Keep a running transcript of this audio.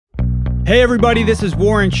Hey everybody, this is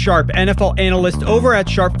Warren Sharp, NFL analyst over at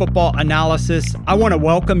Sharp Football Analysis. I want to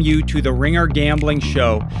welcome you to the Ringer Gambling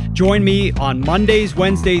Show. Join me on Mondays,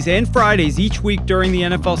 Wednesdays, and Fridays each week during the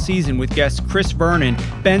NFL season with guests Chris Vernon,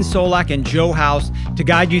 Ben Solak, and Joe House to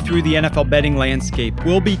guide you through the NFL betting landscape.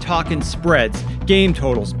 We'll be talking spreads, game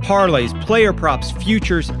totals, parlays, player props,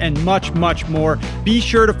 futures, and much, much more. Be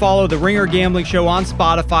sure to follow the Ringer Gambling Show on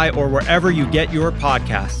Spotify or wherever you get your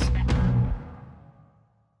podcasts.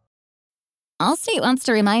 Allstate wants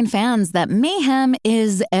to remind fans that mayhem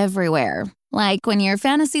is everywhere. Like when your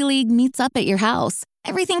fantasy league meets up at your house.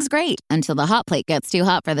 Everything's great until the hot plate gets too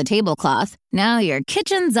hot for the tablecloth. Now your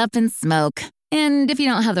kitchen's up in smoke. And if you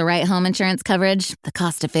don't have the right home insurance coverage, the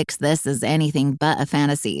cost to fix this is anything but a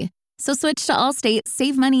fantasy. So switch to Allstate,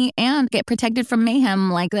 save money, and get protected from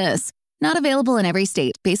mayhem like this. Not available in every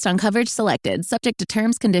state based on coverage selected, subject to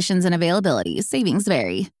terms, conditions, and availability. Savings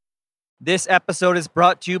vary. This episode is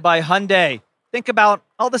brought to you by Hyundai. Think about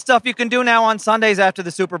all the stuff you can do now on Sundays after the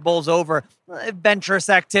Super Bowl's over. Adventurous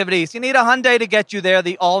activities. You need a Hyundai to get you there.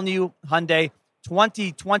 The all-new Hyundai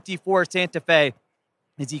 2024 Santa Fe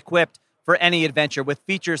is equipped for any adventure with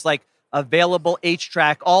features like available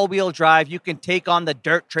H-Track, all-wheel drive. You can take on the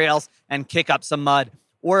dirt trails and kick up some mud.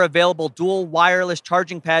 Or available dual wireless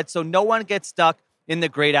charging pads so no one gets stuck in the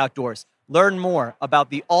great outdoors. Learn more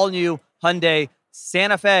about the all-new Hyundai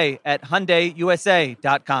Santa Fe at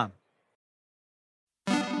HyundaiUSA.com.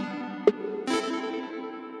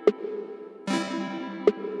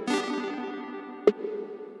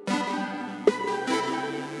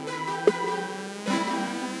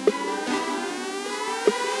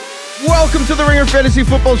 Welcome to the Ringer Fantasy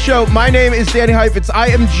Football Show. My name is Danny Heifetz. I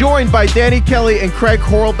am joined by Danny Kelly and Craig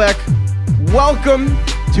Horlbeck. Welcome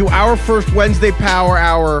to our first Wednesday Power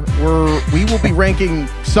Hour, where we will be ranking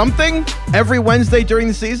something every Wednesday during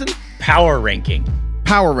the season. Power ranking.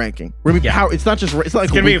 Power ranking. We're gonna be power. It's not just. It's not like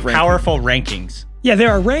it's going to be powerful rankings. Yeah,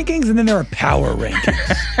 there are rankings and then there are power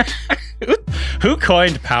rankings. Who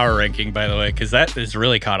coined power ranking, by the way? Because that is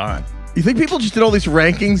really caught on. You think people just did all these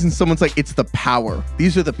rankings and someone's like, it's the power.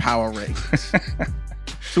 These are the power rankings.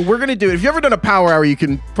 So we're going to do it. If you've ever done a power hour, you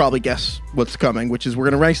can probably guess what's coming, which is we're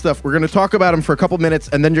going to rank stuff. We're going to talk about them for a couple minutes,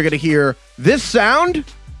 and then you're going to hear this sound,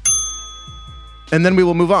 and then we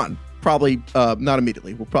will move on. Probably not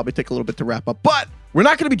immediately. We'll probably take a little bit to wrap up. But we're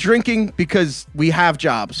not going to be drinking because we have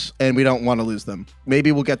jobs, and we don't want to lose them.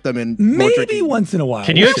 Maybe we'll get them in more drinking. Maybe once in a while.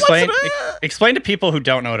 Can you explain to people who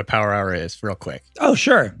don't know what a power hour is real quick? Oh,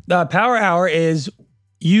 sure. The power hour is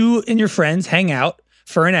you and your friends hang out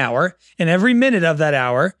for an hour, and every minute of that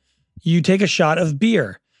hour, you take a shot of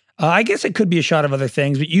beer. I guess it could be a shot of other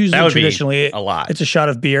things, but usually traditionally a lot. It's a shot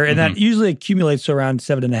of beer, and that usually accumulates to around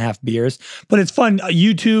 7.5 beers. But it's fun.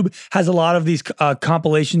 YouTube has a lot of these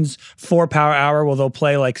compilations for Power Hour where they'll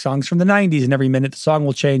play like songs from the 90s, and every minute the song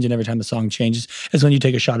will change, and every time the song changes is when you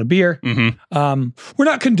take a shot of beer. We're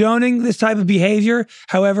not condoning this type of behavior.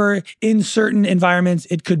 However, in certain environments,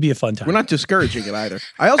 it could be a fun time. We're not discouraging it either.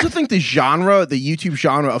 I also think the YouTube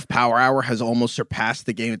genre of Power Hour has almost surpassed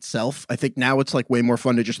the game itself. I think now it's like way more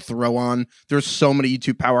fun to just throw on. There's so many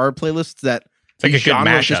YouTube Power Hour playlists that it's like a good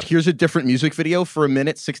mashup. Just here's a different music video for a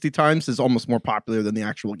minute 60 times is almost more popular than the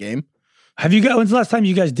actual game. When's the last time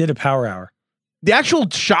you guys did a Power Hour? The actual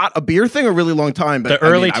shot a beer thing, a really long time. But the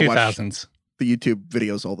early 2000s. The YouTube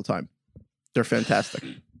videos all the time. They're fantastic.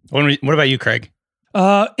 What about you, Craig?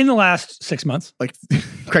 In the last 6 months. Like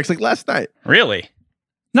Craig's like last night. Really?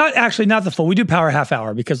 Not the full. We do Power Half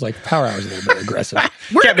Hour because like Power Hour is a little bit aggressive.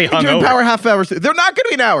 We're Can't be doing Power Half Hours. They're not going to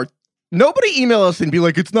be an hour. Nobody email us and be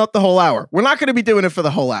like, it's not the whole hour. We're not going to be doing it for the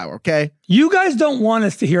whole hour, okay? You guys don't want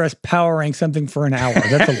us to hear us power rank something for an hour.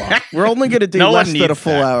 That's a lot. We're only going to do less than a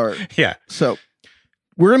full hour. Yeah. So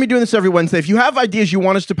we're going to be doing this every Wednesday. If you have ideas you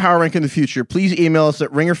want us to power rank in the future, please email us at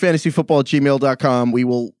ringerfantasyfootball@gmail.com. We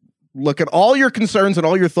will look at all your concerns and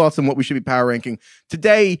all your thoughts on what we should be power ranking.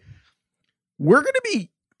 Today, we're going to be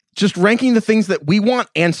just ranking the things that we want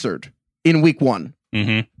answered in week one.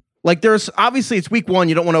 Like there's obviously it's week one.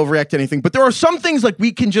 You don't want to overreact to anything, but there are some things like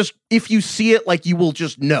we can just, if you see it, like you will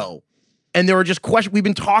just know. And there are just questions. We've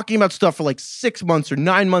been talking about stuff for like 6 months or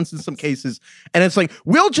 9 months in some cases. And it's like,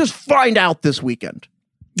 we'll just find out this weekend.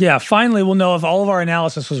 Yeah. Finally, we'll know if all of our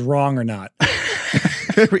analysis was wrong or not.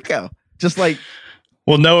 There we go. Just like.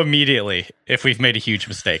 We'll know immediately if we've made a huge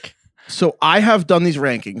mistake. So I have done these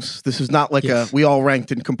rankings. This is not like we all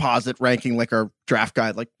ranked in composite ranking like our draft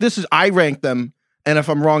guide. Like I ranked them. And if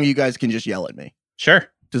I'm wrong, you guys can just yell at me. Sure.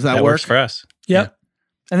 Does that work? Works for us. Yep. Yeah.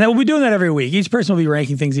 And then we'll be doing that every week. Each person will be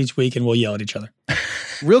ranking things each week, and we'll yell at each other.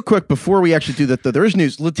 Real quick, before we actually do that, though, there is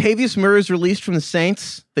news. Latavius Murray is released from the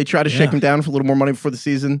Saints. They tried to shake him down for a little more money before the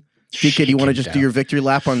season. DK, do you want to just do your victory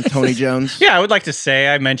lap on Tony Jones? Yeah, I would like to say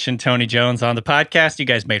I mentioned Tony Jones on the podcast. You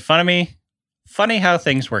guys made fun of me. Funny how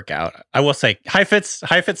things work out. I will say, Heifetz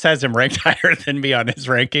has him ranked higher than me on his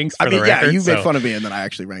rankings. For the record, you made fun of me, and then I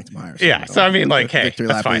actually ranked him higher. So I mean, like, hey, victory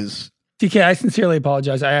that's lap fine. is. DK, I sincerely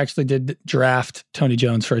apologize. I actually did draft Tony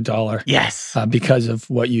Jones for $1. Yes. Because of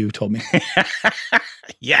what you told me.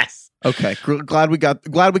 Yes. Okay, glad we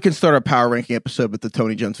can start our power ranking episode with the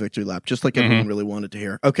Tony Jones victory lap, just like everyone really wanted to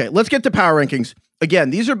hear. Okay, let's get to power rankings. Again,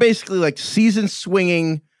 these are basically like season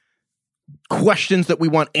swinging questions that we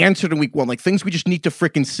want answered in week 1, like things we just need to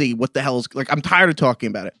freaking see. What the hell is, like, I'm tired of talking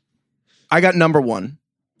about it. I got number 1.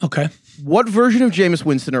 Okay. What version of Jameis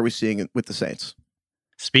Winston are we seeing with the Saints?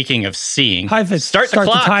 Speaking of seeing, Heifetz, start the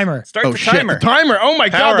clock. timer. Start the Shit, timer. the timer. Oh my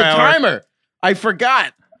God, the timer. I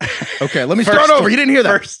forgot. Okay, let me start over. You didn't hear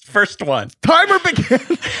that. First one. Timer began.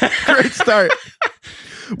 Great start.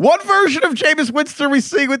 What version of Jameis Winston are we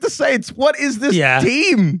seeing with the Saints? What is this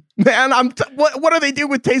team? Man, what are they doing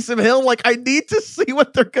with Taysom Hill? Like, I need to see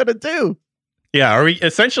what they're going to do. Yeah, are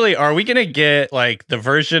we going to get like the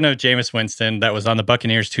version of Jameis Winston that was on the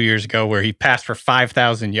Buccaneers 2 years ago where he passed for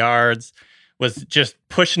 5,000 yards, was just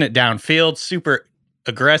pushing it downfield, super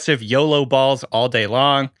aggressive, YOLO balls all day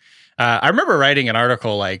long? I remember writing an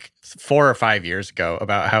article like 4 or 5 years ago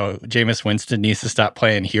about how Jameis Winston needs to stop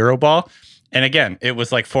playing hero ball. And again, it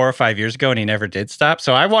was like 4 or 5 years ago and he never did stop.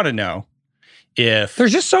 So I want to know if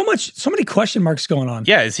there's just so many question marks going on.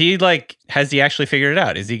 Yeah. Has he actually figured it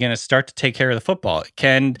out? Is he going to start to take care of the football?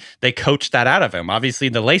 Can they coach that out of him? Obviously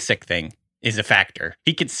the LASIK thing is a factor.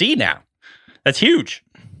 He can see now. That's huge.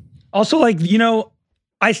 Also, like,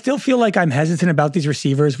 I still feel like I'm hesitant about these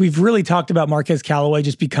receivers. We've really talked about Marquez Callaway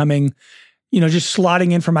just becoming, just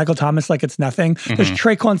slotting in for Michael Thomas like it's nothing. There's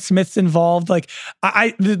Traquan Smith's involved. Like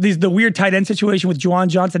the weird tight end situation with Juwan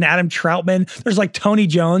Johnson, Adam Troutman. There's like Tony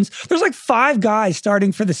Jones. There's like 5 guys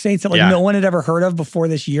starting for the Saints that no one had ever heard of before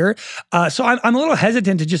this year. So I'm a little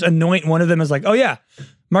hesitant to just anoint one of them as like, oh yeah,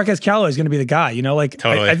 Marquez Callaway is going to be the guy.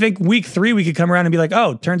 Totally. I think week 3 we could come around and be like,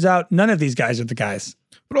 oh, turns out none of these guys are the guys.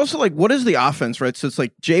 But also, like, what is the offense, right? So it's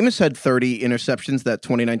like Jameis had 30 interceptions that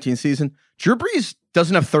 2019 season. Drew Brees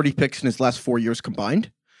doesn't have 30 picks in his last 4 years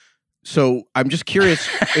combined. So I'm just curious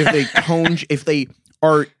if they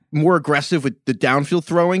are more aggressive with the downfield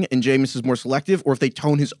throwing and Jameis is more selective, or if they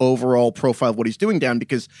tone his overall profile of what he's doing down.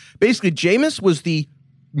 Because basically, Jameis was the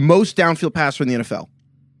most downfield passer in the NFL,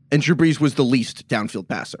 and Drew Brees was the least downfield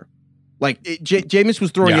passer. Like, Jameis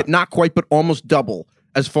was throwing it not quite, but almost double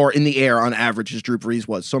as far in the air on average as Drew Brees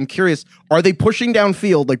was. So I'm curious, are they pushing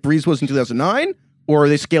downfield like Brees was in 2009, or are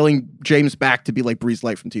they scaling James back to be like Brees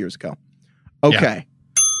Light from 2 years ago? Okay.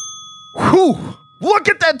 Yeah. Whew. Look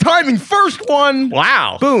at that timing. First one.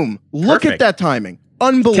 Wow. Boom. Look at that timing.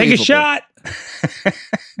 Unbelievable. Take a shot.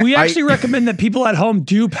 We actually recommend that people at home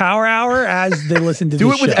do Power Hour as they listen to do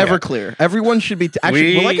this it with show. Everclear. Everyone should be...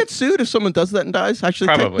 will I get sued if someone does that and dies? Actually,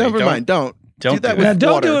 probably. Never mind. Don't. Don't do that do with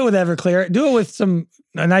don't water. do it with Everclear. Do it with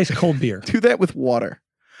a nice cold beer. Do that with water.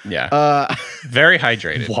 Yeah. Very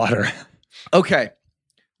hydrated. Water. Okay.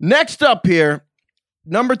 Next up here,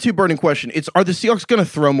 number 2 burning question. Are the Seahawks going to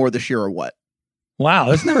throw more this year or what? Wow,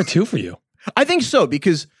 that's number 2 for you. I think so,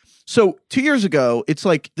 because 2 years ago, it's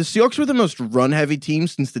like the Seahawks were the most run-heavy team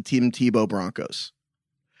since the Tim Tebow Broncos.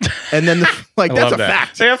 And then, that's a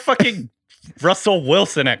fact. They have fucking Russell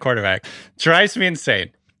Wilson at quarterback. Drives me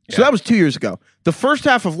insane. So that was 2 years ago. The first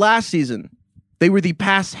half of last season, they were the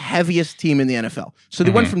pass-heaviest team in the NFL. So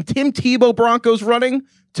they went from Tim Tebow Broncos running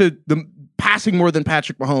to the passing more than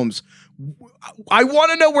Patrick Mahomes. I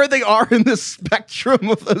want to know where they are in the spectrum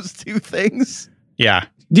of those two things. Yeah.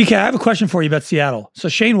 DK, I have a question for you about Seattle. So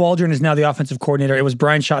Shane Waldron is now the offensive coordinator. It was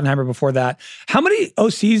Brian Schottenheimer before that. How many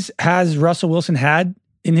OCs has Russell Wilson had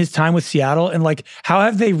in his time with Seattle? And how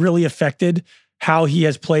have they really affected how he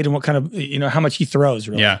has played and what kind of, how much he throws,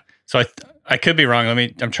 really? Yeah. So I could be wrong.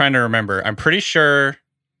 I'm trying to remember. I'm pretty sure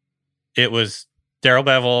it was Darrell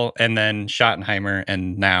Bevell and then Schottenheimer,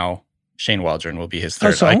 and now Shane Waldron will be his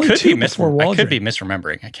third. So I only could two be before Waldron. I could be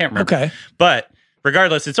misremembering. I can't remember. Okay. But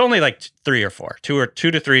regardless, it's only like 3 or 4, 2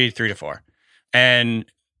 to 3, 3 to 4. And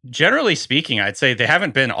generally speaking, I'd say they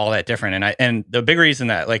haven't been all that different. And the big reason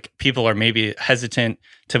that people are maybe hesitant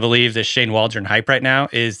to believe this Shane Waldron hype right now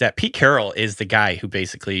is that Pete Carroll is the guy who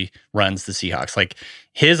basically runs the Seahawks.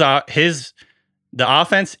 The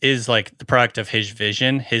offense is the product of his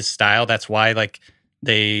vision, his style. That's why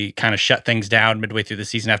they kind of shut things down midway through the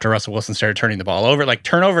season after Russell Wilson started turning the ball over.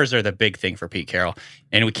 Turnovers are the big thing for Pete Carroll,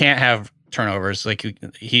 and we can't have turnovers.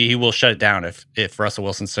 He will shut it down if Russell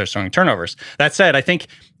Wilson starts throwing turnovers. That said, I think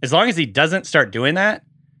as long as he doesn't start doing that,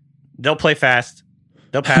 they'll play fast.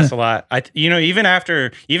 They'll pass a lot. Even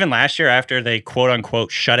last year after they quote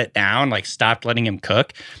unquote shut it down, like stopped letting him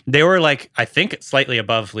cook, they were like, I think slightly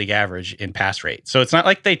above league average in pass rate. So it's not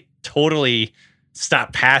like they totally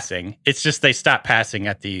stopped passing. It's just they stopped passing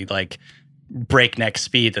at the like breakneck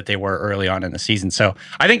speed that they were early on in the season. So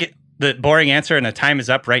I think the boring answer, and the time is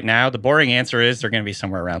up right now, the boring answer is they're going to be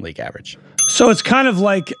somewhere around league average. So it's kind of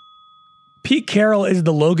like Pete Carroll is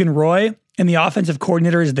the Logan Roy and the offensive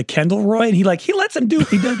coordinator is the Kendall Roy, and he lets him do what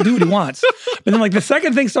he wants. But then like the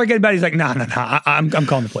second things start getting bad, he's like, no, I'm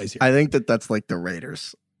calling the plays here. I think that's like the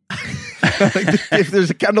Raiders. If there's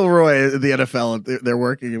a Kendall Roy in the NFL, they're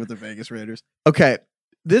working with the Vegas Raiders. Okay,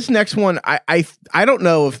 this next one, I don't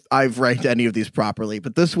know if I've ranked any of these properly,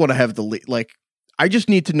 but this one I have I just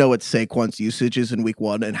need to know what Saquon's usage is in week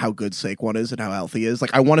 1 and how good Saquon is and how healthy he is.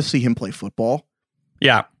 Like, I want to see him play football.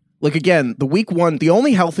 Yeah. Like, again, the week 1, the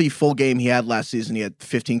only healthy full game he had last season, he had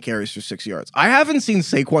 15 carries for 6 yards. I haven't seen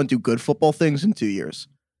Saquon do good football things in 2 years.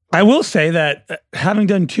 I will say that having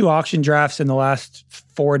done 2 auction drafts in the last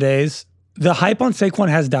 4 days, the hype on Saquon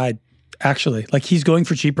has died, actually. Like, he's going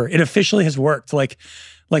for cheaper. It officially has worked. Like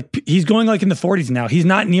he's going like in the 40s now. He's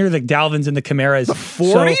not near the Dalvins and the Camaras. The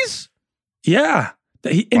 40s? So, yeah.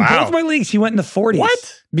 In both my leagues, he went in the 40s.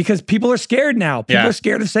 What? Because people are scared now. People are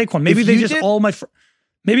scared of Saquon. Maybe they just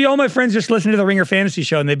maybe all my friends just listen to the Ringer Fantasy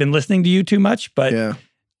Show and they've been listening to you too much, but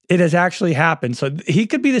it has actually happened. So he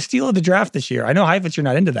could be the steal of the draft this year. I know, Heifetz, you're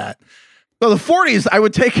not into that. Well, the 40s, I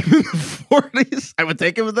would take him in the 40s. I would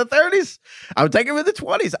take him in the 30s. I would take him in the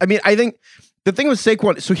 20s. I mean, I think the thing with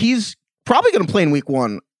Saquon, so he's probably going to play in week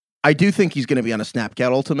 1. I do think he's going to be on a snap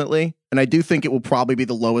count ultimately. And I do think it will probably be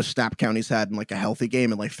the lowest snap count he's had in like a healthy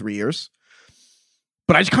game in like 3 years.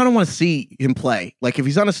 But I just kind of want to see him play. Like, if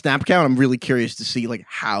he's on a snap count, I'm really curious to see like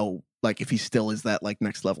how, like if he still is that like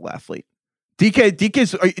next level athlete.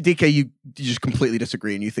 DK, you just completely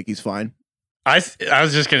disagree and you think he's fine? I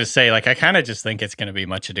was just going to say, like, I kind of just think it's going to be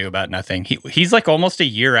much ado about nothing. He's like almost a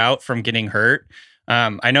year out from getting hurt.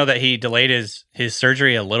 I know that he delayed his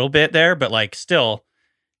surgery a little bit there, but like still,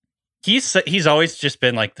 he's always just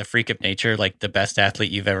been like the freak of nature, like the best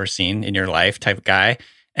athlete you've ever seen in your life type of guy.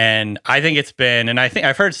 And I think it's been, and I think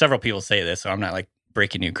I've heard several people say this, so I'm not like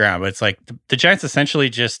breaking new ground, but it's like the Giants essentially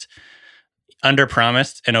just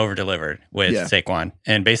under-promised and over-delivered with Saquon.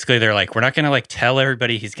 And basically they're like, we're not going to like tell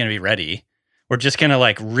everybody he's going to be ready. We're just going to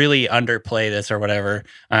like really underplay this or whatever,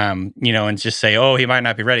 and just say, oh, he might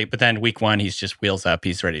not be ready. But then week 1, he's just wheels up.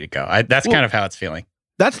 He's ready to go. That's kind of how it's feeling.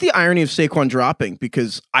 That's the irony of Saquon dropping,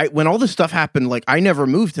 because when all this stuff happened, like I never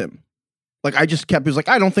moved him. Like I just kept, it was like,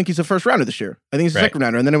 I don't think he's a first rounder this year. I think he's a second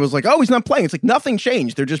rounder. And then it was like, oh, he's not playing. It's like nothing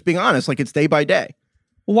changed. They're just being honest. Like it's day by day.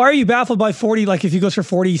 Why are you baffled by 40? Like if he goes for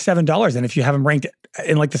 $47 and if you have him ranked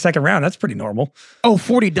in like the second round, that's pretty normal. Oh,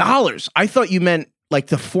 $40. I thought you meant like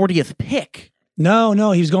the 40th pick. No,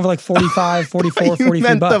 he was going for like 45, 44, 43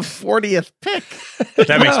 meant bucks. The 40th pick.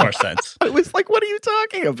 That makes more sense. I was like, what are you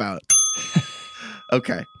talking about?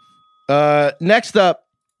 Okay. Next up.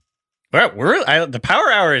 The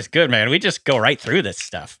power hour is good, man. We just go right through this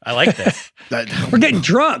stuff. I like this. We're getting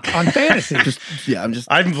drunk on fantasy.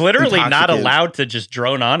 I'm literally not allowed to just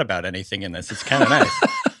drone on about anything in this. It's kind of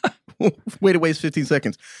nice. Way to waste 15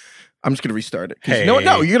 seconds. I'm just going to restart it. Hey. No,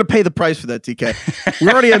 you're going to pay the price for that, TK. We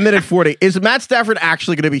already admitted 40. Is Matt Stafford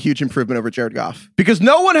actually going to be a huge improvement over Jared Goff? Because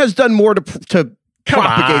no one has done more to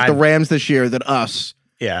propagate the Rams this year than us.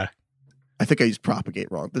 Yeah. I think I used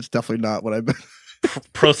propagate wrong. That's definitely not what I meant.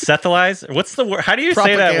 Proselytize? What's the word? How do you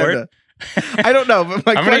say that word? I don't know, but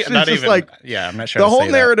my question is just I'm not sure. The whole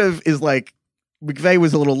narrative is like McVay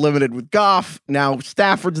was a little limited with Goff. Now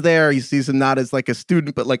Stafford's there. He sees him not as like a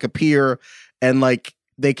student, but like a peer, and like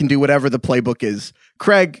they can do whatever the playbook is.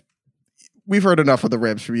 Craig, we've heard enough of the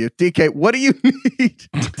Rams from you. DK, what do you need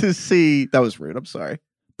to see? That was rude. I'm sorry.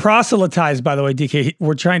 Proselytize, by the way, DK.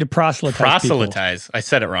 We're trying to proselytize. I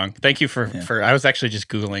said it wrong. Thank you for I was actually just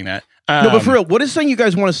Googling that. No, but for real, what is something you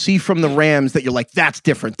guys want to see from the Rams that you're like, that's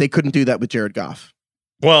different? They couldn't do that with Jared Goff.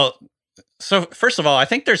 Well, so first of all, I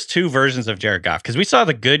think there's 2 versions of Jared Goff, because we saw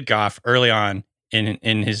the good Goff early on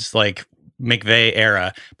in his like McVay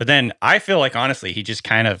era, but then I feel like honestly he just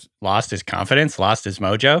kind of lost his confidence, lost his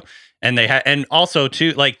mojo, and and also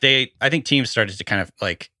too like I think teams started to kind of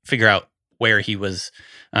like figure out where he was,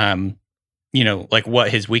 like what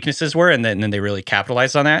his weaknesses were, and then they really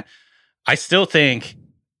capitalized on that. I still think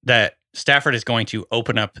that Stafford is going to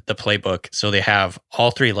open up the playbook so they have all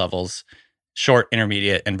 3 levels, short,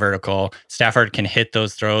 intermediate, and vertical. Stafford can hit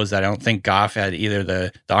those throws. I don't think Goff had either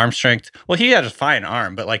the arm strength. Well, he had a fine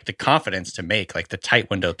arm, but like the confidence to make like the tight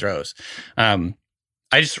window throws.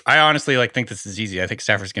 I honestly think this is easy. I think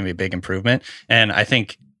Stafford's going to be a big improvement, and I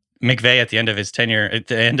think McVay at the end of his tenure, at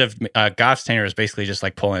the end of Goff's tenure, is basically just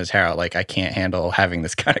pulling his hair out. I can't handle having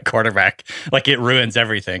this kind of quarterback. It ruins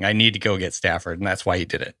everything. I need to go get Stafford, and that's why he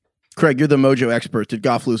did it. Craig, you're the mojo expert. Did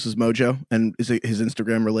Goff lose his mojo, and is it his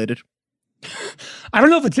Instagram related? I don't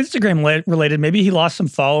know if it's Instagram related. Maybe he lost some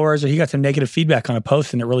followers or he got some negative feedback on a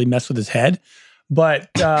post and it really messed with his head. But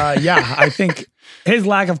yeah, I think his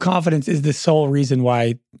lack of confidence is the sole reason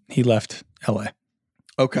why he left LA.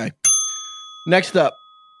 Okay. Next up,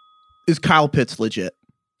 is Kyle Pitts legit?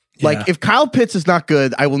 If Kyle Pitts is not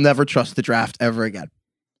good, I will never trust the draft ever again.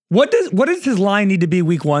 What does his line need to be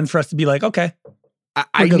week 1 for us to be okay?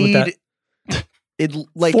 I need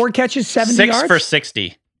it 4 catches, 70 yards? 6 for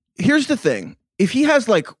 60. Here's the thing. If he has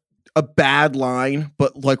a bad line,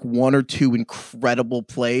 but 1 or 2 incredible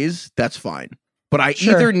plays, that's fine. But I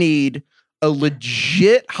either need a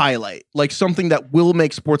legit highlight, something that will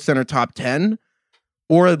make SportsCenter top 10,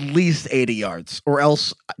 or at least 80 yards, or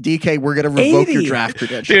else, DK, we're going to revoke your draft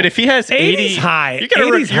credential. Dude, if he has 80, high. You're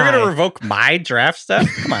going to revoke my draft stuff?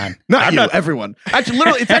 Come on. Everyone. Actually,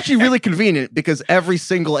 literally, it's actually really convenient because every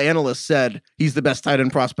single analyst said he's the best tight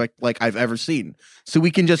end prospect I've ever seen. So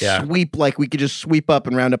we can just sweep up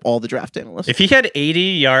and round up all the draft analysts. If he had 80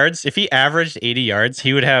 yards, if he averaged 80 yards,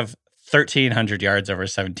 he would have 1,300 yards over a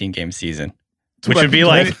 17-game season. Which would be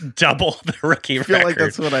double the rookie record. I feel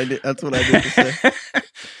that's what I did. That's what I did to say.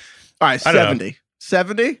 All right, 70.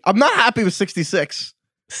 70? I'm not happy with 66.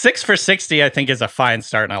 6 for 60, I think, is a fine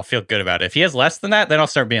start, and I'll feel good about it. If he has less than that, then I'll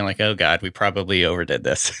start being oh, God, we probably overdid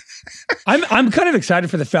this. I'm kind of excited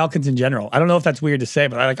for the Falcons in general. I don't know if that's weird to say,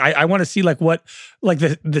 but I want to see what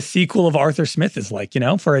the sequel of Arthur Smith is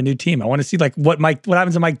for a new team. I want to see what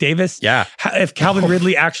happens to Mike Davis. Yeah. If Calvin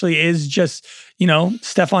Ridley actually is just,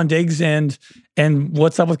 Stephon Diggs and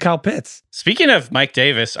what's up with Kyle Pitts. Speaking of Mike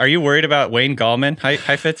Davis, are you worried about Wayne Gallman? Hi,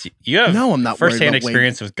 Fitz. You have I'm not firsthand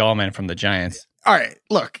experience with Gallman from the Giants. All right,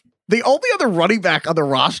 look, the only other running back on the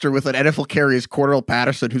roster with an NFL carry is Cordell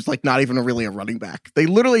Patterson, who's not even really a running back. They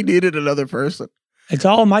literally needed another person. It's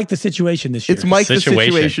all Mike the situation this year. It's Mike the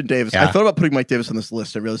situation, Davis. Yeah. I thought about putting Mike Davis on this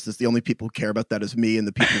list. I realized the only people who care about that is me and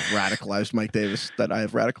the people who've radicalized Mike Davis that I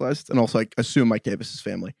have radicalized. And also, I assume Mike Davis's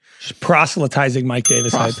family. Just proselytizing Mike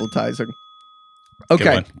Davis. Proselytizing.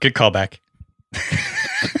 Okay. Good callback.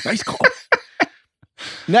 Nice call.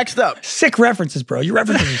 Next up. Sick references, bro. Your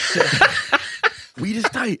references are sick. Weed is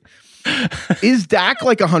tight. Is Dak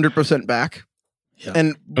 100% back? Yeah.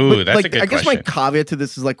 And that's a good I guess question. my caveat to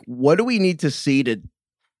this is what do we need to see to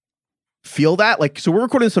feel that? So we're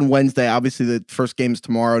recording this on Wednesday. Obviously, the first game is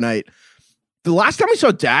tomorrow night. The last time we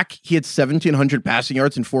saw Dak, he had 1,700 passing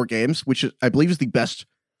yards in 4 games, which I believe is the best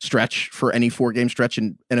stretch for any 4-game stretch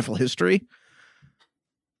in NFL history.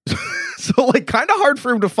 So kind of hard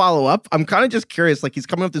for him to follow up. I'm kind of just curious. He's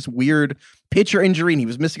coming off this weird pitcher injury and he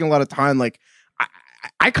was missing a lot of time.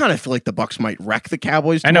 I kind of feel like the Bucs might wreck the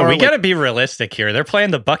Cowboys tomorrow. I know, we got to be realistic here. They're playing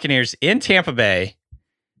the Buccaneers in Tampa Bay.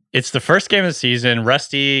 It's the first game of the season.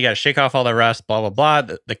 Rusty, got to shake off all the rust, blah, blah,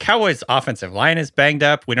 blah. The Cowboys' offensive line is banged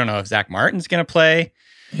up. We don't know if Zach Martin's going to play.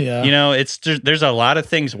 Yeah. There's a lot of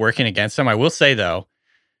things working against them. I will say, though,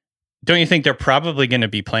 don't you think they're probably going to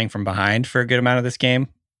be playing from behind for a good amount of this game?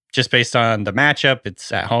 Just based on the matchup,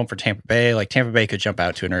 it's at home for Tampa Bay. Tampa Bay could jump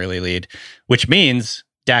out to an early lead, which means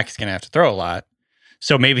Dak is going to have to throw a lot.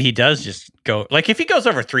 So maybe he does just go, if he goes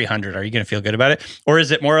over 300, are you going to feel good about it? Or is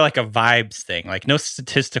it more like a vibes thing? No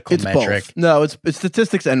statistical metric? Both. No, it's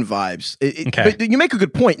statistics and vibes. Okay. But you make a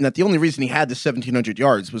good point in that the only reason he had the 1,700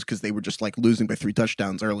 yards was because they were just losing by 3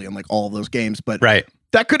 touchdowns early in all of those games. But right.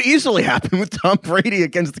 That could easily happen with Tom Brady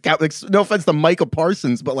against the Cowboys. No offense to Micah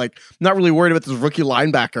Parsons, but not really worried about this rookie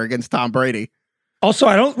linebacker against Tom Brady. Also,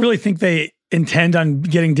 I don't really think they intend on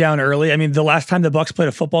getting down early. I mean, the last time the Bucs played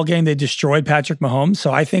a football game, they destroyed Patrick Mahomes.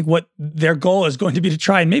 So I think what their goal is going to be to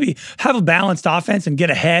try and maybe have a balanced offense and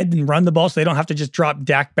get ahead and run the ball so they don't have to just drop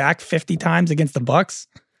Dak back 50 times against the Bucs.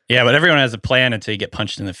 Yeah, but everyone has a plan until you get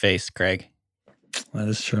punched in the face, Craig. That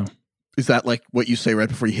is true. Is that what you say right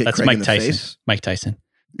before you hit That's Craig Mike in the Tyson. face? Mike Tyson.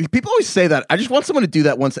 People always say that. I just want someone to do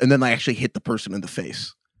that once and then actually hit the person in the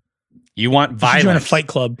face. You want violence. Join a fight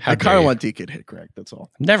club. I kind of want DK to hit Craig. That's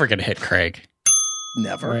all. I'm never going to hit Craig.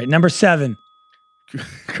 Never. All right, number 7.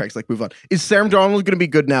 Craig's move on. Is Sam Darnold going to be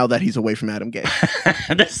good now that he's away from Adam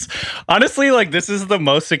Gase? Honestly, this is the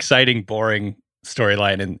most exciting, boring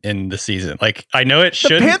storyline in the season. I know it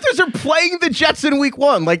should. The Panthers are playing the Jets in week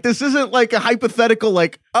 1. This isn't a hypothetical,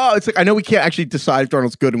 it's I know we can't actually decide if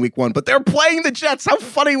Darnold's good in week 1, but they're playing the Jets. How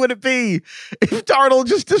funny would it be if Darnold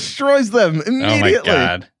just destroys them immediately? Oh my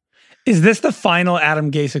God. Is this the final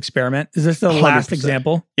Adam Gase experiment? Is this the last 100%.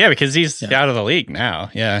 example? Yeah, because he's out of the league now.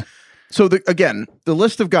 Yeah. So again, the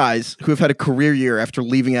list of guys who have had a career year after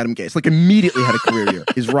leaving Adam Gase, like immediately had a career year,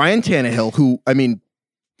 is Ryan Tannehill, who, I mean,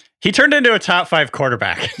 he turned into a top 5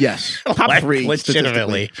 quarterback. yes, top Like, 3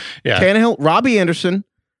 legitimately. Yeah. Tannehill, Robbie Anderson,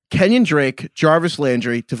 Kenyon Drake, Jarvis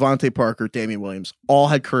Landry, Devontae Parker, Damian Williams, all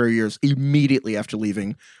had career years immediately after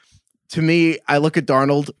leaving. To me, I look at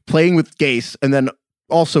Darnold playing with Gase, and then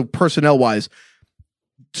also personnel-wise,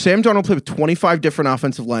 Sam Darnold played with 25 different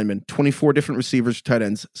offensive linemen, 24 different receivers, tight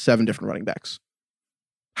ends, 7 different running backs.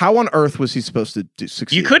 How on earth was he supposed to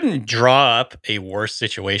succeed? You couldn't draw up a worse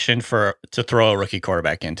situation to throw a rookie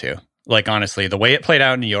quarterback into. Like, honestly, the way it played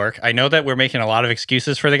out in New York, I know that we're making a lot of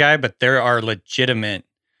excuses for the guy, but there are legitimate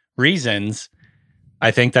reasons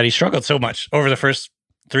I think that he struggled so much over the first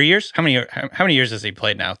 3 years. How many years has he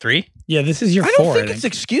played now? 3? Yeah, this is your I 4. don't think it's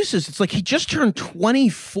excuses. It's like he just turned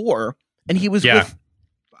 24 and he was with,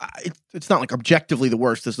 it's not like objectively the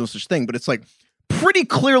worst. There's no such thing, but it's like pretty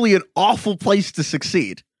clearly an awful place to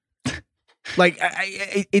succeed. Like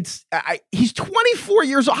he's 24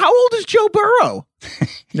 years old. How old is Joe Burrow? I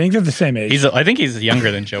think they're the same age. I think he's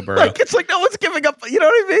younger than Joe Burrow. Like it's like no one's giving up. You know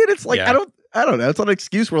what I mean? It's like Yeah. I don't know. It's not an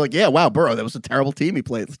excuse. We're like, yeah, wow, Burrow, that was a terrible team he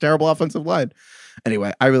played. It's a terrible offensive line.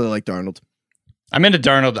 Anyway, I really like Darnold. I'm into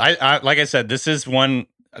Darnold. I like I said, this is one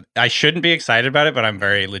I shouldn't be excited about it, but I'm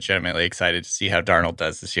very legitimately excited to see how Darnold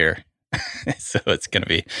does this year. So it's going to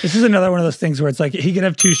be. This is another one of those things where it's like he could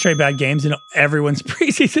have 2 straight bad games and everyone's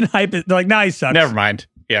preseason hype is they're like, nah, he sucks. Never mind.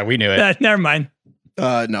 Yeah, we knew it. Never mind.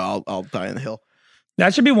 No, I'll die on the hill.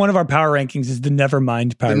 That should be one of our power rankings is the never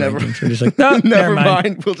mind power The never- rankings. We're just like, no, never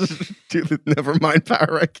mind. We'll just do the never mind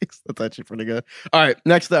power rankings. That's actually pretty good. All right,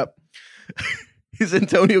 next up. Is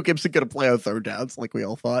Antonio Gibson going to play on third downs like we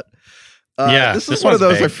all thought? Yeah, this is this one of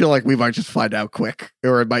one's those I big. feel like we might just find out quick,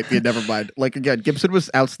 or it might be a never mind. Like again, Gibson was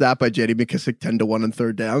outsnapped by J.D. McKissick 10-1 on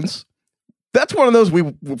third downs. That's one of those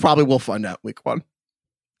we probably will find out week 1.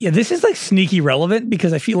 Yeah, this is like sneaky relevant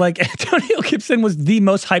because I feel like Antonio Gibson was the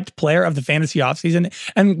most hyped player of the fantasy offseason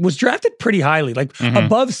and was drafted pretty highly, like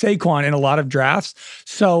above Saquon in a lot of drafts.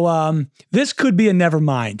 So this could be a never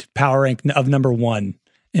mind power rank of number 1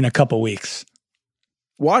 in a couple weeks.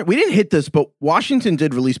 We didn't hit this, but Washington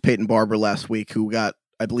did release Peyton Barber last week, who got,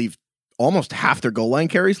 I believe, almost half their goal line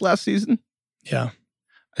carries last season. Yeah.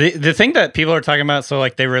 The thing that people are talking about, so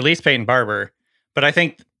like they released Peyton Barber, but I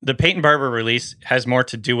think the Peyton Barber release has more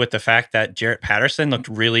to do with the fact that Jarrett Patterson looked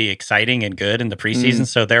really exciting and good in the preseason.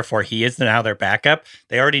 So therefore he is now their backup.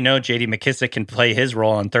 They already know JD McKissick can play his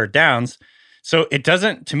role on third downs. So it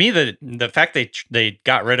doesn't, to me, the fact they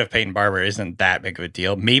got rid of Peyton Barber isn't that big of a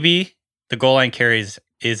deal. Maybe the goal line carries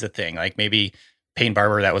is a thing. Like maybe Peyton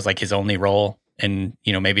Barber, that was like his only role. And,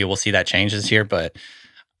 you know, maybe we'll see that change this year. But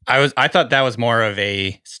I thought that was more of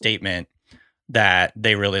a statement that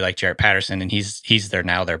they really like Jarrett Patterson and he's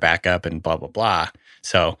their backup and blah, blah, blah.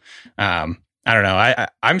 So I don't know.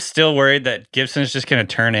 I'm still worried that Gibson's just going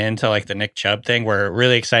to turn into like the Nick Chubb thing where a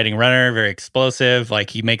really exciting runner, very explosive,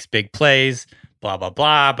 like he makes big plays, blah, blah,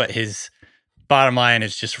 blah. But his bottom line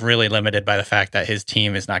is just really limited by the fact that his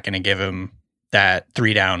team is not going to give him that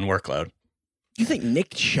 3-down workload. You think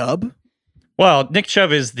Nick Chubb? Well, Nick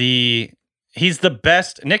Chubb is he's the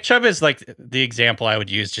best. Nick Chubb is like the example I would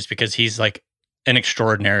use just because he's like an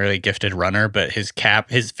extraordinarily gifted runner, but his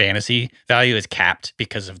fantasy value is capped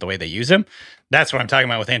because of the way they use him. That's what I'm talking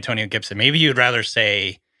about with Antonio Gibson. Maybe you'd rather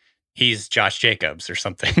say he's Josh Jacobs or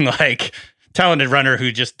something like talented runner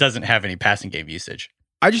who just doesn't have any passing game usage.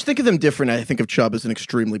 I just think of them different. I think of Chubb as an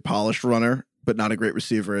extremely polished runner, but not a great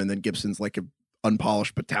receiver. And then Gibson's like an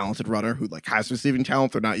unpolished but talented runner who like has receiving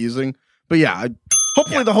talent they're not using. But yeah,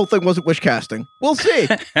 hopefully the whole thing wasn't wish casting. We'll see.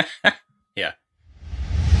 Yeah.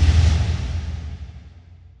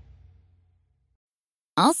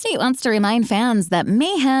 Allstate wants to remind fans that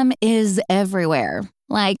mayhem is everywhere.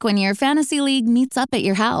 Like when your fantasy league meets up at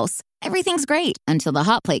your house. Everything's great until the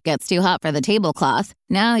hot plate gets too hot for the tablecloth.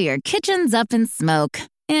 Now your kitchen's up in smoke.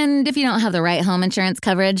 And if you don't have the right home insurance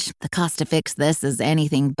coverage, the cost to fix this is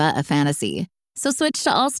anything but a fantasy. So switch to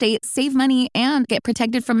Allstate, save money, and get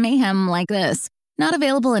protected from mayhem like this. Not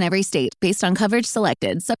available in every state based on coverage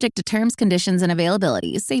selected, subject to terms, conditions, and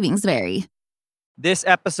availability. Savings vary. This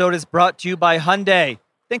episode is brought to you by Hyundai.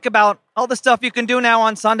 Think about all the stuff you can do now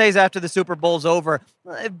on Sundays after the Super Bowl's over.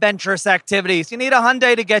 Adventurous activities. You need a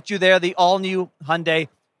Hyundai to get you there. The all-new Hyundai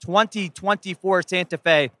 2024 Santa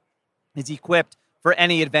Fe is equipped for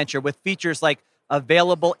any adventure with features like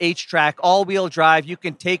available H-Track, all-wheel drive. You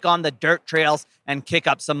can take on the dirt trails and kick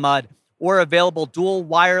up some mud. Or available dual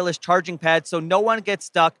wireless charging pads so no one gets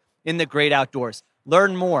stuck in the great outdoors.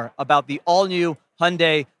 Learn more about the all-new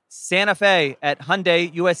Hyundai Santa Fe at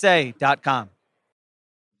HyundaiUSA.com.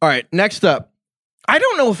 All right, next up. I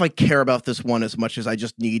don't know if I care about this one as much as I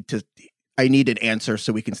just need an answer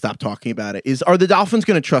so we can stop talking about it. Are the Dolphins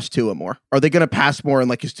going to trust Tua more? Are they going to pass more and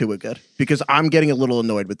like, is Tua good? Because I'm getting a little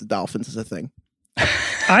annoyed with the Dolphins as a thing.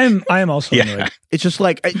 I am also annoyed. It's just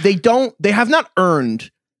like they have not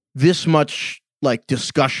earned this much like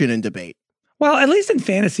discussion and debate. Well, at least in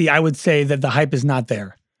fantasy, I would say that the hype is not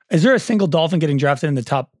there. Is there a single Dolphin getting drafted in the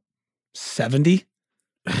top 70?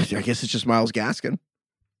 I guess it's just Myles Gaskin.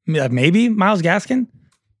 Maybe Myles Gaskin?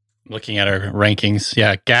 Looking at our rankings,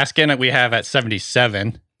 yeah, Gaskin we have at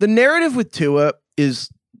 77. The narrative with Tua is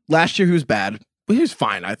last year he was bad. Well, he was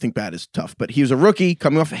fine. I think bad is tough, but he was a rookie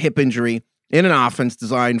coming off a hip injury in an offense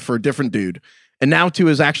designed for a different dude. And now Tua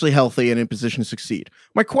is actually healthy and in position to succeed.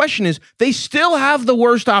 My question is, they still have the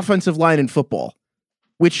worst offensive line in football,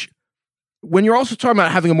 which when you're also talking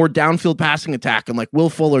about having a more downfield passing attack and like Will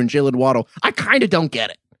Fuller and Jalen Waddle, I kind of don't get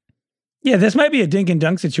it. Yeah, this might be a dink and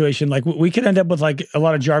dunk situation. Like we could end up with like a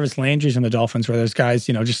lot of Jarvis Landrys in the Dolphins where there's guys,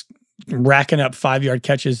 just racking up 5-yard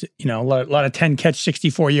catches, a lot of 10 catch,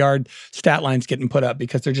 64-yard stat lines getting put up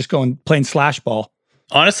because they're just playing slash ball.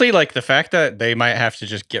 Honestly, like the fact that they might have to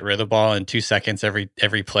just get rid of the ball in 2 seconds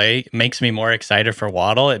every play makes me more excited for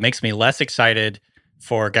Waddle. It makes me less excited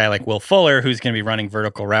for a guy like Will Fuller, who's going to be running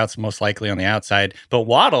vertical routes, most likely on the outside. But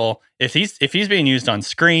Waddle, if he's being used on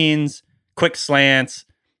screens, quick slants,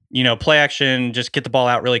 play action, just get the ball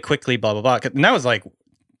out really quickly, blah, blah, blah. And that was like,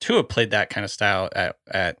 Tua played that kind of style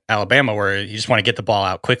at Alabama where you just want to get the ball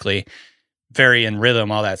out quickly, very in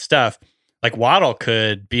rhythm, all that stuff. Like Waddle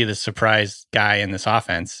could be the surprise guy in this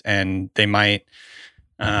offense, and they might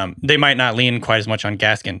not lean quite as much on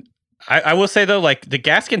Gaskin. I will say though, like the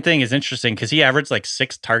Gaskin thing is interesting because he averaged like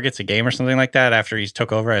 6 targets a game or something like that after he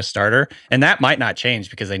took over as starter, and that might not change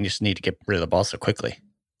because they just need to get rid of the ball so quickly.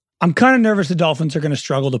 I'm kind of nervous the Dolphins are going to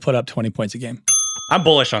struggle to put up 20 points a game. I'm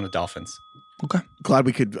bullish on the Dolphins. Okay. Glad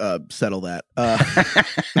we could settle that.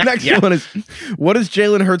 Next one is, what is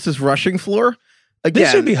Jalen Hurts' rushing floor? Again,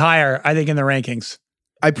 this should be higher, I think, in the rankings.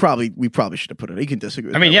 We probably should have put it. You can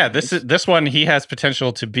disagree. I mean, yeah, this one he has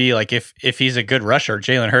potential to be like if he's a good rusher,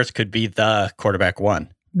 Jalen Hurts could be the quarterback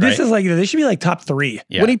one. This is like this should be like top 3.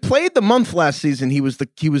 Yeah. When he played the month last season, he was the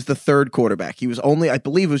third quarterback. He was only, I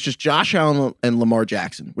believe, it was just Josh Allen and Lamar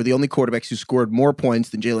Jackson were the only quarterbacks who scored more points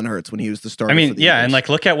than Jalen Hurts when he was the starter. I mean, for the yeah, Eagles. and like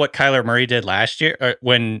look at what Kyler Murray did last year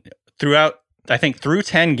when through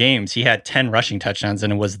 10 games, he had 10 rushing touchdowns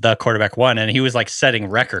and was the quarterback one. And he was like setting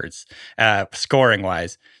records scoring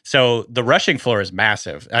wise. So the rushing floor is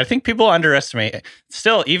massive. I think people underestimate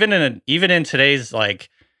still, even in today's like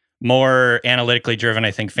more analytically driven,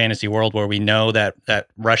 I think, fantasy world where we know that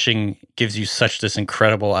rushing gives you such this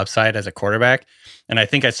incredible upside as a quarterback. And I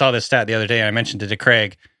think I saw this stat the other day and I mentioned it to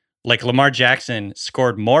Craig, like Lamar Jackson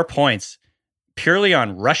scored more points purely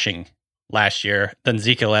on rushing last year than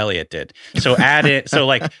Ezekiel Elliott did. So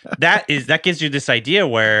that gives you this idea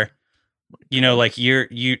where, like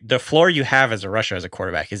the floor you have as a rusher, as a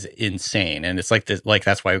quarterback is insane. And it's like this, like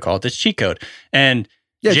that's why we call it this cheat code. And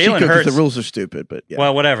yeah, Jalen Hurts, the rules are stupid, but yeah.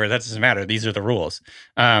 Well, whatever, that doesn't matter. These are the rules.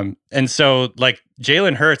 And so like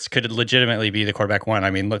Jalen Hurts could legitimately be the quarterback one.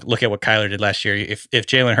 I mean, look at what Kyler did last year. If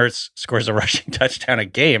Jalen Hurts scores a rushing touchdown a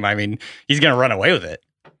game, I mean, he's going to run away with it.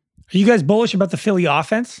 Are you guys bullish about the Philly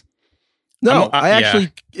offense? No, I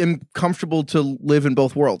actually am comfortable to live in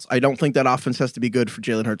both worlds. I don't think that offense has to be good for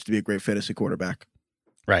Jalen Hurts to be a great fantasy quarterback.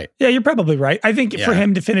 Right. Yeah, you're probably right. I think for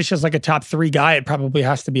him to finish as like a top 3 guy, it probably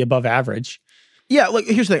has to be above average. Yeah, like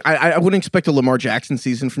here's the thing. I wouldn't expect a Lamar Jackson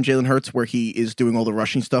season from Jalen Hurts where he is doing all the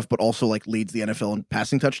rushing stuff, but also like leads the NFL in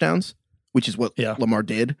passing touchdowns, which is what Lamar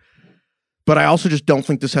did. But I also just don't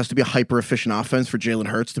think this has to be a hyper efficient offense for Jalen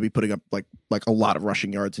Hurts to be putting up like a lot of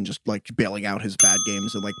rushing yards and just like bailing out his bad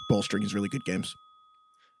games and like bolstering his really good games.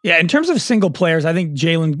 Yeah, in terms of single players, I think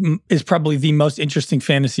Jalen is probably the most interesting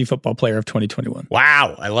fantasy football player of 2021.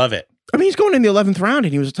 Wow, I love it. I mean, he's going in the 11th round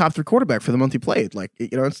and he was a top 3 quarterback for the month he played. Like,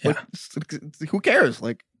 it's like, who cares?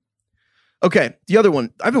 Like, okay, the other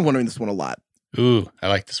one, I've been wondering this one a lot. Ooh, I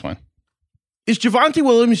like this one. Is Javonte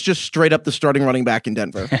Williams just straight up the starting running back in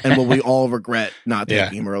Denver? And will we all regret not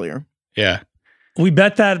taking him earlier? Yeah. We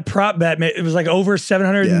bet that prop bet. It was like over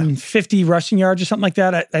 750 rushing yards or something like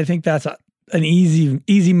that. I think that's an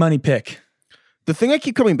easy money pick. The thing I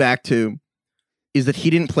keep coming back to is that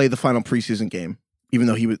he didn't play the final preseason game, even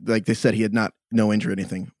though he was, like they said, he had no injury or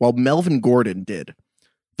anything, while Melvin Gordon did.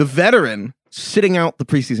 The veteran sitting out the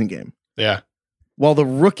preseason game. Yeah. While the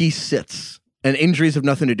rookie sits and injuries have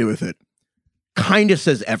nothing to do with it. Kind of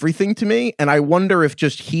says everything to me. And I wonder if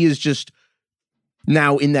he is just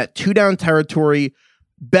now in that 2-down territory,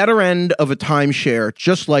 better end of a timeshare,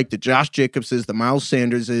 just like the Josh Jacobs is, the Miles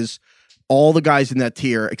Sanders is, all the guys in that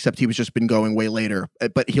tier, except he was just been going way later.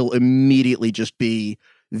 But he'll immediately just be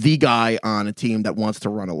the guy on a team that wants to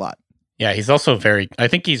run a lot. Yeah, he's also I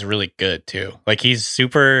think he's really good too. Like he's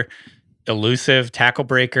super elusive, tackle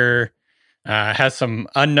breaker, has some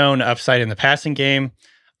unknown upside in the passing game.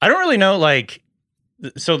 I don't really know,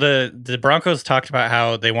 so the Broncos talked about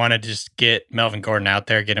how they want to just get Melvin Gordon out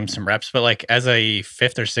there, get him some reps. But like as a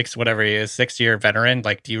 5th or 6th, whatever he is, 6-year veteran,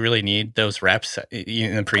 like do you really need those reps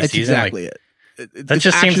in the preseason? That's exactly it. That it's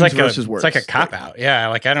just seems like it's like a cop out. Yeah,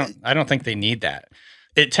 like I don't think they need that.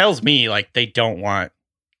 It tells me like they don't want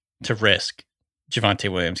to risk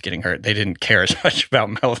Javonte Williams getting hurt. They didn't care as much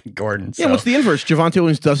about Melvin Gordon. So. Yeah, what's the inverse? Javonte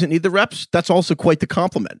Williams doesn't need the reps. That's also quite the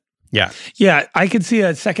compliment. Yeah. Yeah, I could see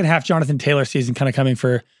a second half Jonathan Taylor season kind of coming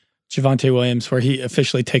for Javonte Williams, where he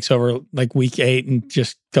officially takes over like week 8 and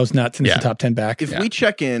just goes nuts and is the top 10 back. If we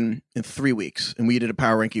check in 3 weeks and we did a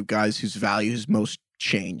power ranking of guys whose value has most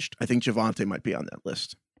changed, I think Javonte might be on that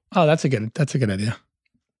list. Oh, that's a good idea.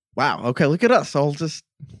 Wow. Okay, look at us.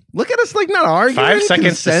 Look at us like not arguing. 5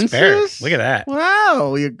 seconds to spare. Consensus. Look at that.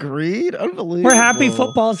 Wow, we agreed. Unbelievable. We're happy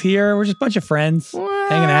football's here. We're just a bunch of friends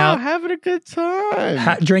hanging out, having a good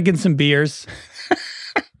time, drinking some beers.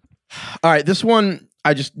 All right, this one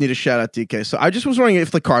I just need a shout out DK. So I just was wondering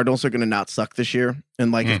if the Cardinals are going to not suck this year,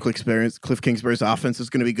 and like if Cliff Kingsbury's offense is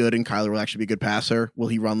going to be good and Kyler will actually be a good passer. Will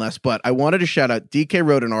he run less? But I wanted to shout out DK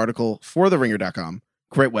wrote an article for TheRinger.com,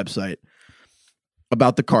 great website,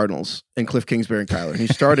 about the Cardinals and Cliff Kingsbury and Kyler. And he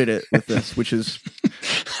started it with this, which is,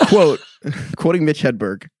 quoting Mitch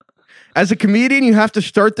Hedberg, "As a comedian, you have to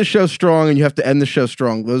start the show strong and you have to end the show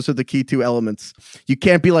strong. Those are the key 2 elements. You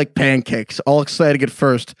can't be like pancakes, all exciting at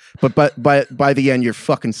first, but by the end, you're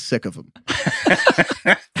fucking sick of them."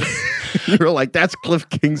 You were like, that's Cliff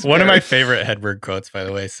Kingsbury. One of my favorite Hedberg quotes, by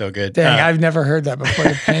the way. So good. Dang, I've never heard that before.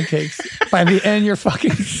 The pancakes. By the end, you're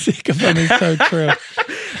fucking sick of them. It's so true.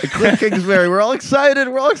 Cliff Kingsbury, we're all excited.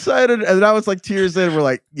 And now it's like 2 years in, we're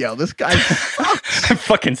like, yo, this guy sucks. I'm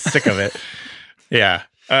fucking sick of it. Yeah.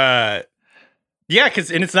 Yeah,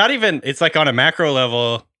 and it's like on a macro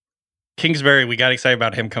level, Kingsbury, we got excited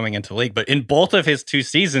about him coming into the league, but in both of his 2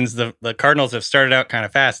 seasons, the Cardinals have started out kind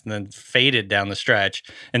of fast and then faded down the stretch.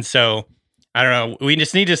 And so, I don't know, we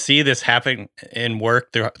just need to see this happen in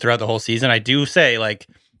work throughout the whole season. I do say, like,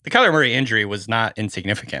 the Kyler Murray injury was not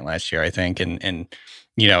insignificant last year, I think, and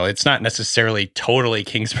you know, it's not necessarily totally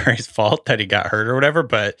Kingsbury's fault that he got hurt or whatever,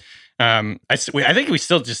 but I think we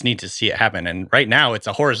still just need to see it happen. And right now, it's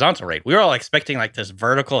a horizontal rate. We were all expecting like this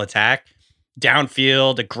vertical attack,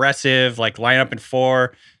 downfield, aggressive, like line up in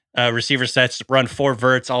 4 receiver sets, run 4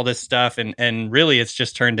 verts, all this stuff. And really, it's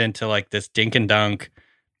just turned into like this dink and dunk,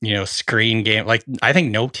 you know, screen game. Like, I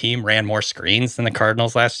think no team ran more screens than the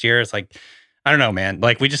Cardinals last year. It's like, I don't know, man.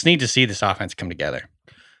 Like, we just need to see this offense come together.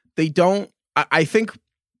 They don't. I think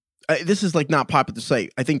this is like not popular to say.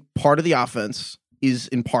 I think part of the offense is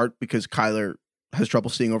in part because Kyler has trouble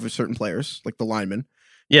seeing over certain players, like the linemen.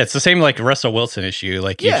 Yeah, it's the same like Russell Wilson issue.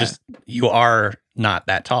 Like you are not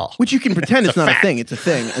that tall. Which you can pretend it's not a thing. It's a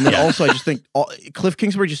thing. And then also I just think Cliff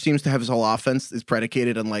Kingsbury just seems to have his whole offense is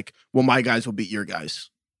predicated on like, well, my guys will beat your guys.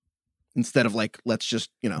 Instead of like, let's just,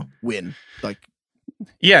 you know, win. Like,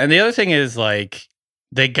 yeah, and the other thing is like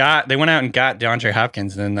they went out and got DeAndre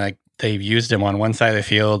Hopkins and then like they used him on one side of the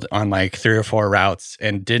field on like 3 or 4 routes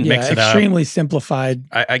and didn't mix it up. Extremely simplified.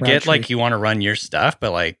 I get like you want to run your stuff,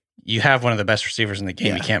 but like you have one of the best receivers in the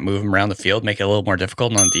game. You can't move him around the field, make it a little more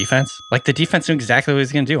difficult on defense. Like the defense knew exactly what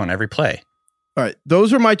he's going to do on every play. All right.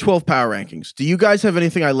 Those are my 12 power rankings. Do you guys have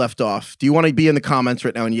anything I left off? Do you want to be in the comments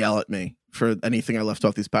right now and yell at me for anything I left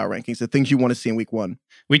off these power rankings? The things you want to see in week 1?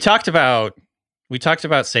 We talked about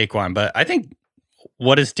Saquon, but I think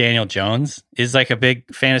what is Daniel Jones is like a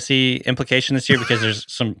big fantasy implication this year because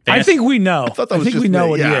there's some fantasy. I think we know. I think we know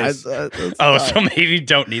what he is. So maybe you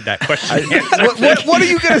don't need that question. What are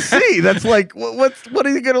you going to see? That's like, what are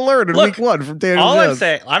you going to learn in week 1 from Daniel Jones?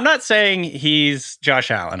 I'm not saying he's Josh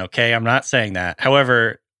Allen, okay? I'm not saying that.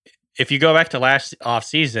 However, if you go back to last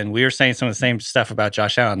offseason, we were saying some of the same stuff about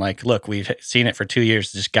Josh Allen. Like, look, we've seen it for 2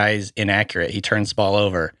 years. This guy's inaccurate. He turns the ball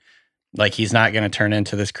over. Like, he's not going to turn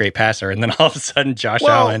into this great passer. And then all of a sudden, Josh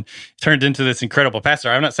Allen turned into this incredible passer.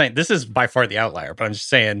 I'm not saying this is by far the outlier, but I'm just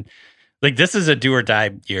saying, like, this is a do or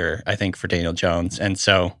die year, I think, for Daniel Jones. And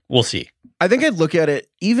so we'll see. I think I'd look at it,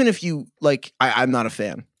 even if you, like, I'm not a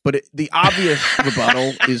fan, but the obvious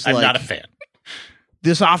rebuttal is I'm like, not a fan.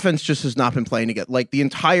 This offense just has not been playing together. Like, the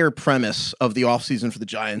entire premise of the offseason for the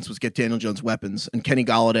Giants was get Daniel Jones weapons, and Kenny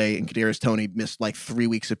Golladay and Kadarius Toney missed like 3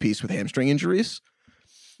 weeks apiece with hamstring injuries.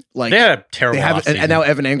 Like They had a terrible they have, offseason. and now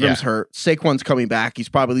Evan Ingram's Yeah. hurt. Saquon's coming back. He's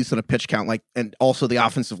probably at least on a pitch count. Like, and also the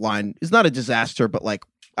offensive line is not a disaster, but like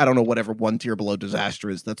I don't know whatever one tier below disaster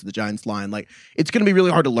is. That's the Giants line. Like it's going to be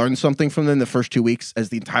really hard to learn something from them the first 2 weeks as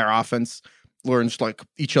the entire offense learns like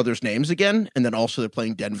each other's names again, and then also they're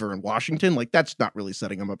playing Denver and Washington. Like that's not really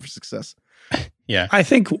setting them up for success. Yeah. I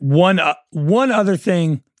think one other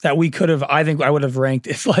thing that I think I would have ranked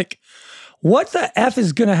is like, what the F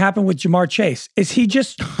is going to happen with Jamar Chase? Is he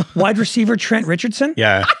just wide receiver Trent Richardson?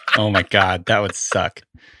 Yeah. Oh my God. That would suck.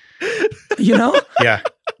 You know? Yeah.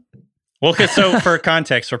 Well, so for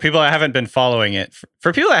context, for people that haven't been following it,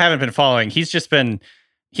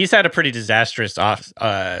 he's had a pretty disastrous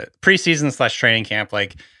preseason / training camp.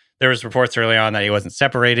 Like there was reports early on that he wasn't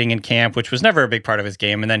separating in camp, which was never a big part of his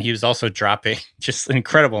game. And then he was also dropping just an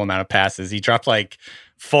incredible amount of passes. He dropped like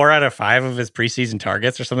 4 out of 5 of his preseason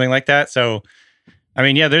targets or something like that. So, I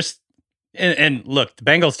mean, yeah, and look, the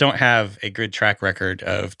Bengals don't have a good track record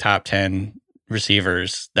of top 10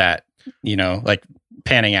 receivers that, like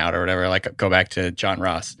panning out or whatever, like go back to John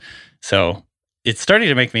Ross. So it's starting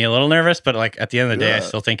to make me a little nervous, but like at the end of the day, I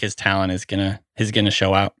still think his talent is gonna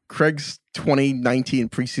show out. Craig's 2019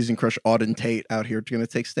 preseason crush Auden Tate out here going to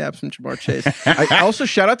take stabs from Jamar Chase. I also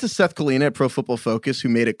shout out to Seth Galina at Pro Football Focus who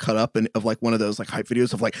made a cut up of like one of those like hype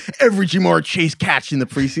videos of like every Jamar Chase catch in the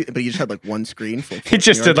preseason, but he just had like one screen. He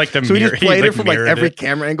just did like the so mirror. He just played it from like every it.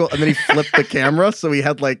 camera angle, and then he flipped the camera. So he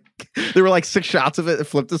had like there were like 6 shots of it and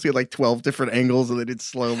flipped this. He had like 12 different angles, and they did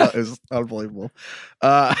slow mo. It was unbelievable.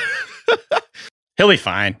 He'll be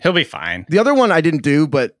fine. The other one I didn't do,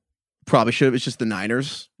 but probably should have. It's just the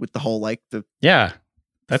Niners with the whole like the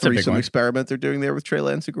that's a big one. experiment they're doing there with Trey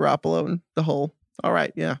Lance and Garoppolo and the whole. All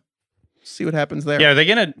right, yeah, see what happens there. Yeah,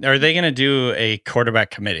 are they gonna do a quarterback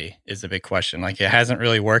committee? Is the big question. Like it hasn't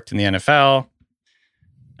really worked in the NFL.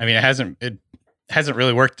 I mean, it hasn't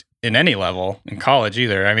really worked in any level in college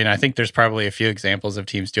either. I mean, I think there's probably a few examples of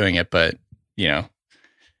teams doing it, but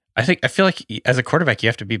I feel like as a quarterback, you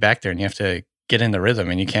have to be back there and you have to get in the rhythm,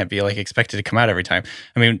 and you can't be like expected to come out every time.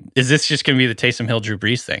 I mean, is this just going to be the Taysom Hill, Drew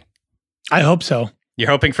Brees thing? I hope so. You're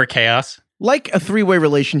hoping for chaos? Like a 3-way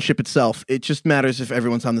relationship itself, it just matters if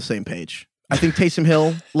everyone's on the same page. I think Taysom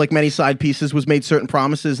Hill, like many side pieces, was made certain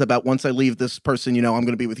promises about once I leave this person, I'm going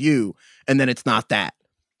to be with you, and then it's not that.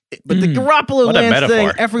 But the Garoppolo Lance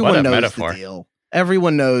thing, everyone knows the deal.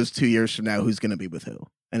 Everyone knows 2 years from now who's going to be with who,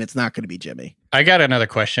 and it's not going to be Jimmy. I got another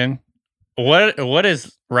question. What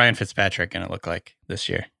is Ryan Fitzpatrick going to look like this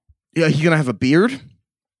year? Yeah, he's going to have a beard.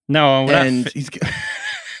 No, and he's.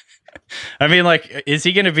 I mean, like, is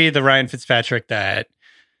he going to be the Ryan Fitzpatrick that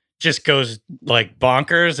just goes like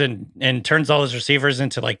bonkers and turns all his receivers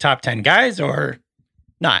into like top 10 guys, or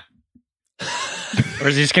not? Or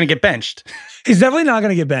is he just going to get benched? He's definitely not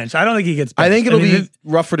going to get benched. I don't think he gets benched. I think it'll be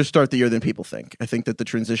rougher to start the year than people think. I think that the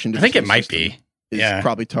transition to I think it might be. Is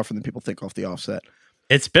probably tougher than people think off the offset.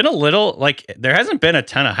 It's been a little like there hasn't been a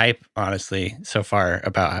ton of hype, honestly, so far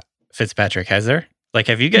about Fitzpatrick, has there? Like,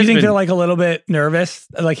 have you guys? You think they're like a little bit nervous?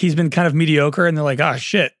 Like he's been kind of mediocre, and they're like, "Oh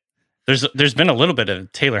shit." There's been a little bit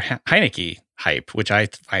of Taylor Heineke hype, which I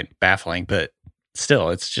find baffling, but still,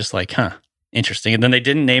 it's just like, interesting. And then they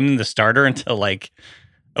didn't name him the starter until like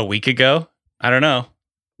a week ago. I don't know,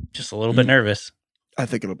 just a little bit nervous. I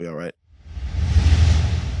think it'll be all right.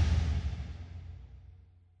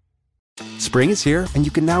 Spring is here, and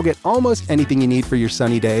you can now get almost anything you need for your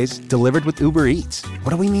sunny days delivered with Uber Eats. What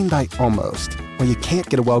do we mean by almost? Well, you can't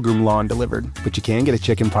get a well-groomed lawn delivered, but you can get a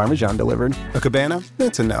chicken parmesan delivered. A cabana?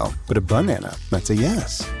 That's a no. But a banana? That's a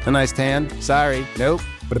yes. A nice tan? Sorry, nope.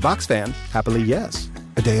 But a box fan? Happily, yes.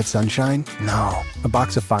 A day of sunshine? No. A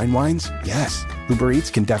box of fine wines? Yes. Uber Eats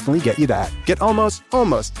can definitely get you that. Get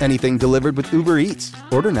almost anything delivered with Uber Eats.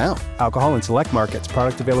 Order now. Alcohol in select markets.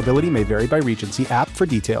 Product availability may vary by region. See app for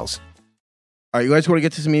details. All right, you guys want to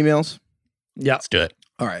get to some emails? Yeah. Let's do it.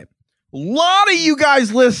 All right. A lot of you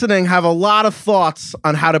guys listening have a lot of thoughts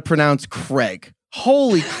on how to pronounce Craig.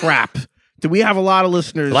 Holy crap. Do we have a lot of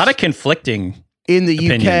listeners? A lot of conflicting in the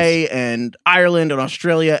opinions. UK and Ireland and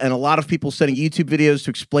Australia, and a lot of people sending YouTube videos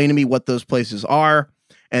to explain to me what those places are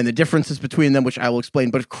and the differences between them, which I will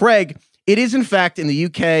explain. But Craig, it is in fact in the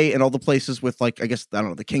UK and all the places with like, I guess, I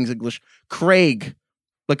don't know, the King's English, Craig,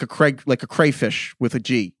 like a crayfish with a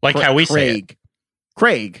G. Like how we say it.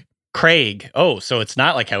 Craig. Oh, so it's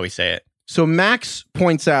not like how we say it. So Max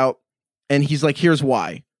points out, and he's like, here's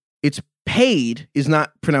why. It's paid is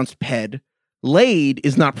not pronounced ped. Laid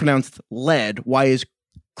is not pronounced led. Why is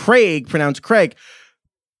Craig pronounced Craig?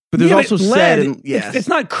 But there's also said, it's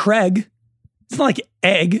not Craig. It's not like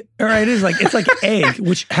egg. All right, it's like egg,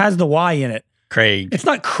 which has the Y in it. Craig. It's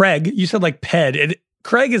not Craig. You said like ped.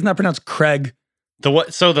 Craig is not pronounced Craig.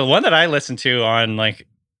 So the one that I listened to on like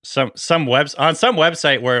some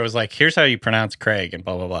website where it was like, here's how you pronounce Craig and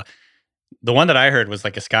blah blah blah. The one that I heard was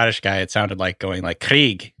like a Scottish guy. It sounded like going like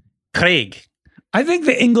Craig. I think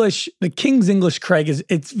the King's English Craig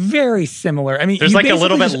it's very similar. I mean, there's like a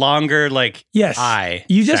little bit longer like yes, I.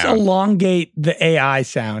 You just sound. elongate the AI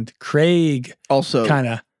sound. Craig. Also, kind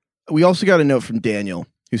of. We also got a note from Daniel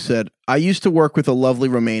who said, I used to work with a lovely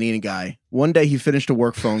Romanian guy. One day he finished a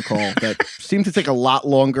work phone call that seemed to take a lot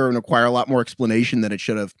longer and require a lot more explanation than it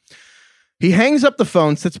should have. He hangs up the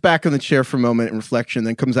phone, sits back in the chair for a moment in reflection,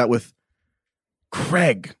 then comes out with,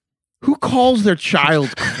 Craig. Who calls their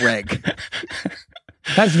child Craig?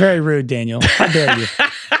 That's very rude, Daniel. How dare you?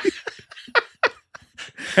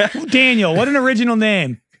 Daniel, what an original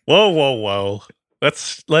name. Whoa.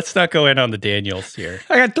 Let's not go in on the Daniels here.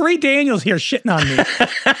 I got 3 Daniels here shitting on me.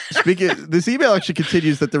 This email actually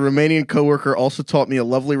continues that the Romanian coworker also taught me a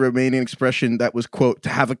lovely Romanian expression that was, quote, to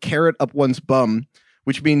have a carrot up one's bum,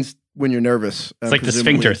 which means when you're nervous. It's like the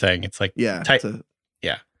sphincter thing. It's like tight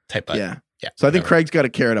butt. Yeah. So I think Craig's got a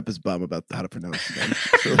carrot up his bum about how to pronounce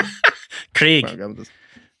it.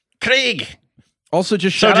 Craig. Also,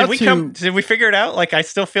 just shout out did we figure it out? Like, I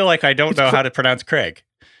still feel like I don't know how to pronounce Craig.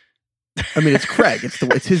 I mean, it's Craig.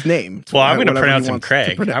 It's his name. Well, I'm going to pronounce him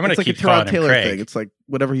Craig. I'm going to keep calling him Craig. Thing. It's like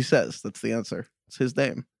whatever he says. That's the answer. It's his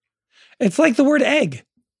name. It's like the word egg,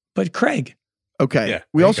 but Craig. Okay. Yeah,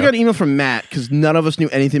 we also got an email from Matt because none of us knew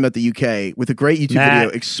anything about the UK with a great YouTube video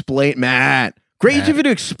YouTube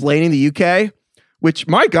video explaining the UK, which,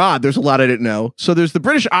 my God, there's a lot I didn't know. So there's the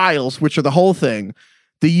British Isles, which are the whole thing.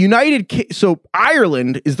 So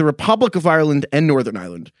Ireland is the Republic of Ireland and Northern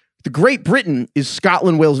Ireland. The Great Britain is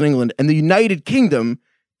Scotland, Wales, and England, and the United Kingdom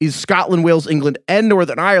is Scotland, Wales, England, and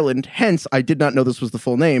Northern Ireland. Hence, I did not know this was the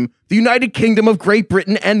full name, the United Kingdom of Great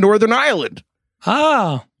Britain and Northern Ireland.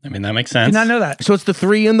 Oh. I mean, that makes sense. Did not know that. So it's the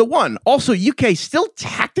 3 and the 1. Also, UK still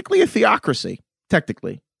technically a theocracy.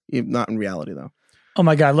 Technically. Not in reality, though. Oh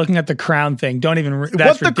my God, looking at the crown thing. Don't even... What the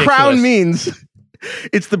ridiculous. crown means...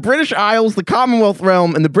 It's the British Isles, the Commonwealth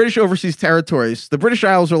realm, and the British overseas territories. The British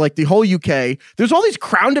Isles are like the whole UK. There's all these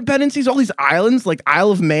crown dependencies, all these islands, like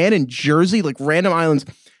Isle of Man and Jersey, like random islands,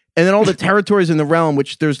 and then all the territories in the realm,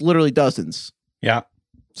 which there's literally dozens. Yeah.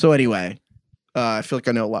 So anyway, I feel like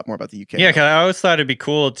I know a lot more about the UK. Yeah, because I always thought it'd be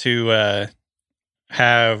cool to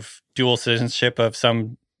have dual citizenship of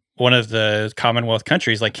one of the Commonwealth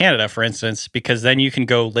countries, like Canada, for instance, because then you can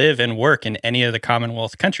go live and work in any of the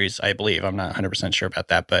Commonwealth countries, I believe. I'm not 100% sure about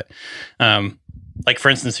that. But like, for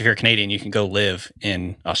instance, if you're Canadian, you can go live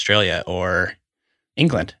in Australia or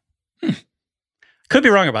England. Could be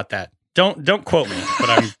wrong about that. Don't quote me,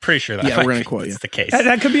 but I'm pretty sure that we're going to quote you. The case.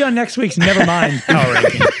 That could be on next week's Nevermind Power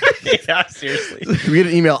Ranking. Yeah, seriously. We get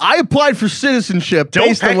an email. I applied for citizenship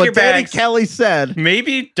based on what Danny Kelly said.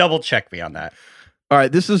 Maybe double check me on that. All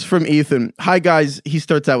right, this is from Ethan. Hi, guys. He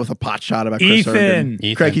starts out with a pot shot about Chris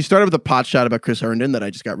Herndon. Craig, he started with a pot shot about Chris Herndon that I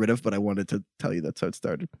just got rid of, but I wanted to tell you that's how it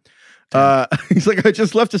started. He's like, I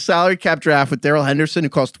just left a salary cap draft with Daryl Henderson, who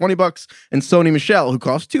cost $20, and Sony Michel, who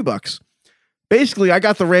cost $2. Basically, I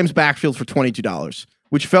got the Rams backfield for $22,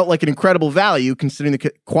 which felt like an incredible value considering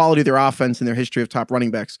the quality of their offense and their history of top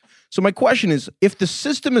running backs. So my question is, if the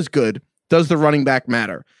system is good, does the running back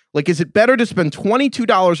matter? Like, is it better to spend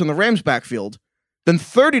 $22 on the Rams backfield than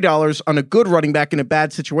 $30 on a good running back in a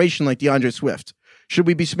bad situation like DeAndre Swift? Should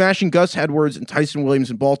we be smashing Gus Edwards and Tyson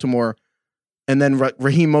Williams in Baltimore and then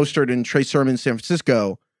Raheem Mostert and Trey Sermon in San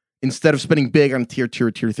Francisco instead of spending big on tier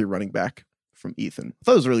 3 running back? From Ethan. I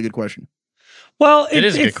thought it was a really good question. Well, it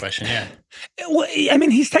is a good question, yeah. Well, I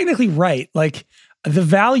mean, he's technically right. Like, the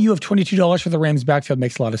value of $22 for the Rams backfield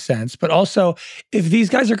makes a lot of sense. But also, if these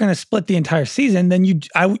guys are going to split the entire season, then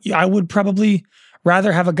I would probably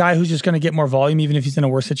rather have a guy who's just going to get more volume, even if he's in a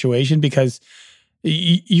worse situation, because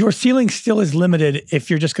your ceiling still is limited if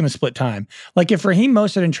you're just going to split time. Like, if Raheem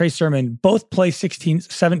Mostert and Trey Sermon both play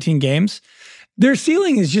 17 games, their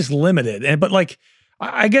ceiling is just limited. But like,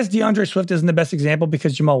 I guess DeAndre Swift isn't the best example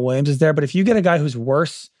because Jamal Williams is there. But if you get a guy who's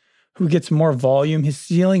worse, who gets more volume, his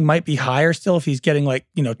ceiling might be higher still if he's getting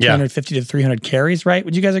 250 to 300 carries, right?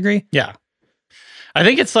 Would you guys agree? Yeah. I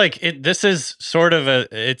think it's like, this is sort of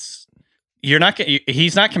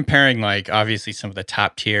he's not comparing like obviously some of the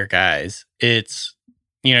top tier guys. It's,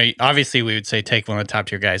 obviously we would say take one of the top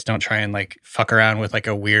tier guys. Don't try and like fuck around with like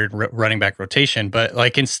a weird running back rotation. But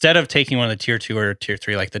like, instead of taking one of the tier 2 or tier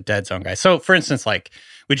 3, like the dead zone guys. So for instance, like,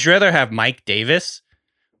 would you rather have Mike Davis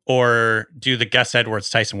or do the Gus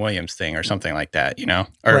Edwards, Tyson Williams thing or something like that,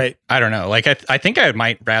 Or right. I don't know. Like, I think I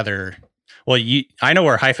might rather, I know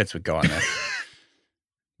where Heifetz would go on this.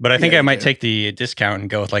 But I think Yeah, I might yeah. take the discount and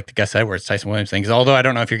go with like the Gus Edwards, Tyson Williams things. Although I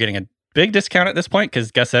don't know if you're getting a big discount at this point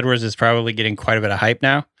because Gus Edwards is probably getting quite a bit of hype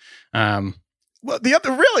now. Well, the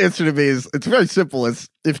real answer to me is it's very simple. It's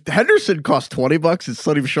if Henderson costs $20 and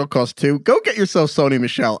Sony Michel costs $2, go get yourself Sony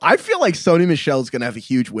Michel. I feel like Sony Michel is going to have a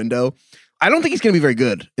huge window. I don't think he's going to be very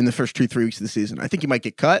good in the first 2-3 weeks of the season. I think he might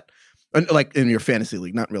get cut, like in your fantasy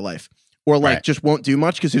league, not in real life, or like Right. just won't do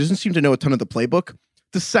much because he doesn't seem to know a ton of the playbook.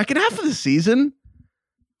 The second half of the season,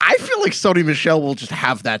 I feel like Sony Michel will just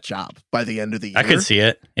have that job by the end of the year. I could see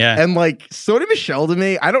it. Yeah. And like Sony Michel to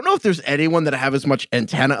me, I don't know if there's anyone that I have as much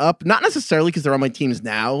antenna up, not necessarily because they're on my teams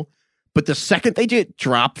now, but the second they get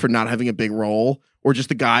dropped for not having a big role or just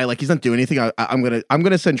a guy like he's not doing anything, I'm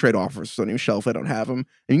gonna send trade offers to Sony Michel if I don't have him, and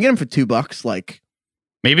you can get him for $2. Like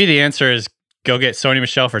Maybe the answer is go get Sony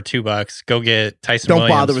Michel for $2, go get Tyson Don't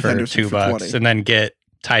Williams bother with for Henderson for $2, 20. and then get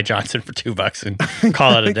Ty Johnson for $2 and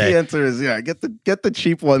call it I a think day. the answer is get the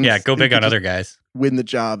cheap ones. Yeah, go You big can on just other guys. win the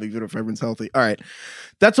job even if everyone's healthy. All right,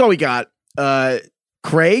 that's all we got.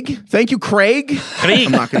 Craig, thank you, Craig.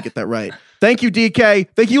 I'm not gonna get that right. Thank you, DK.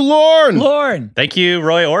 Thank you, Lorne. Lauren. Thank you,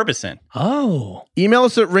 Roy Orbison. Oh. Email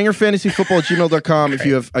us at ringerfantasyfootball@gmail.com if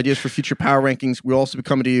you have ideas for future power rankings. We'll also be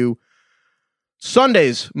coming to you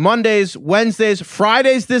Sundays, Mondays, Wednesdays,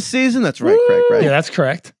 Fridays this season. That's right, Craig, right? Yeah, that's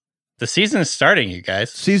correct. The season is starting, you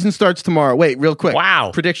guys. Season starts tomorrow. Wait, real quick. Wow.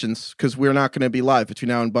 Predictions, because we're not going to be live between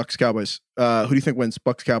now and Bucks Cowboys. Who do you think wins?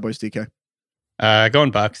 Bucks Cowboys, DK? Going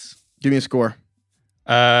Bucks. Give me a score.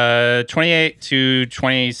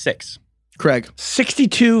 28-26. Craig.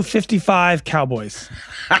 62-55 Cowboys.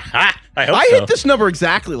 I hope I so. hit this number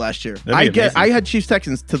exactly last year. That'd be amazing. I had Chiefs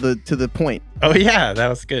Texans to the point. Oh yeah, that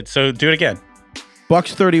was good. So do it again.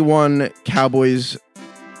 Bucks 31, Cowboys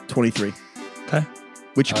 23. Okay.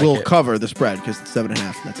 Which I like will it. cover the spread because it's 7.5.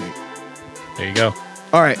 That's 8. There you go.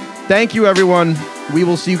 All right. Thank you, everyone. We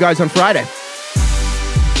will see you guys on Friday.